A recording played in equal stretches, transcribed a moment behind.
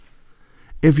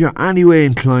if you're anyway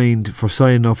inclined for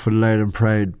signing up for the Loud and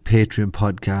Proud Patreon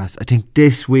podcast, I think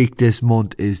this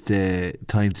month is the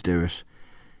time to do it.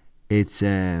 It's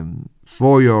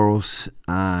 €4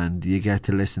 and you get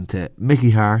to listen to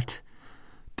Mickey Harte.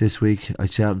 This week I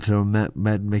chatted to him,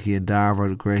 met Mickey and Darver,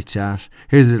 had a great chat.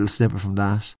 Here's a little snippet from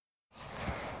that.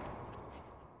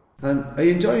 And are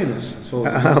you enjoying it, I suppose?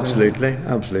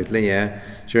 Absolutely, yeah.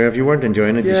 Sure, if you weren't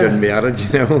enjoying it, you shouldn't be at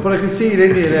it, you know. But I can see it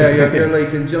in you there, you're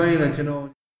like enjoying it, you know.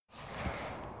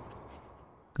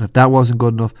 If that wasn't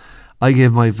good enough, I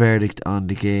gave my verdict on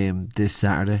the game this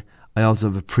Saturday. I also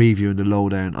have a preview in the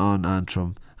lowdown on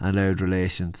Antrim and Loud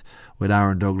Relations with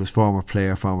Aaron Douglas, former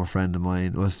player, former friend of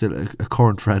mine, well, still a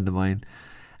current friend of mine.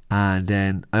 And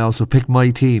then I also picked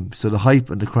my team, so the hype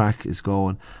and the crack is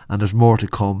going, and there's more to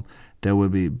come. There will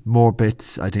be more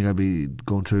bits. I think I'll be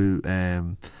going through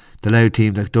the Loud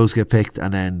team that does get picked,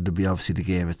 and then there'll be obviously the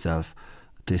game itself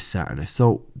this Saturday.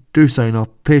 So do sign up,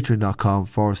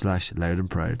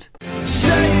 patreon.com/loudandproud.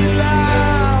 Say it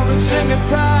loud and sing it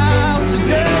proud.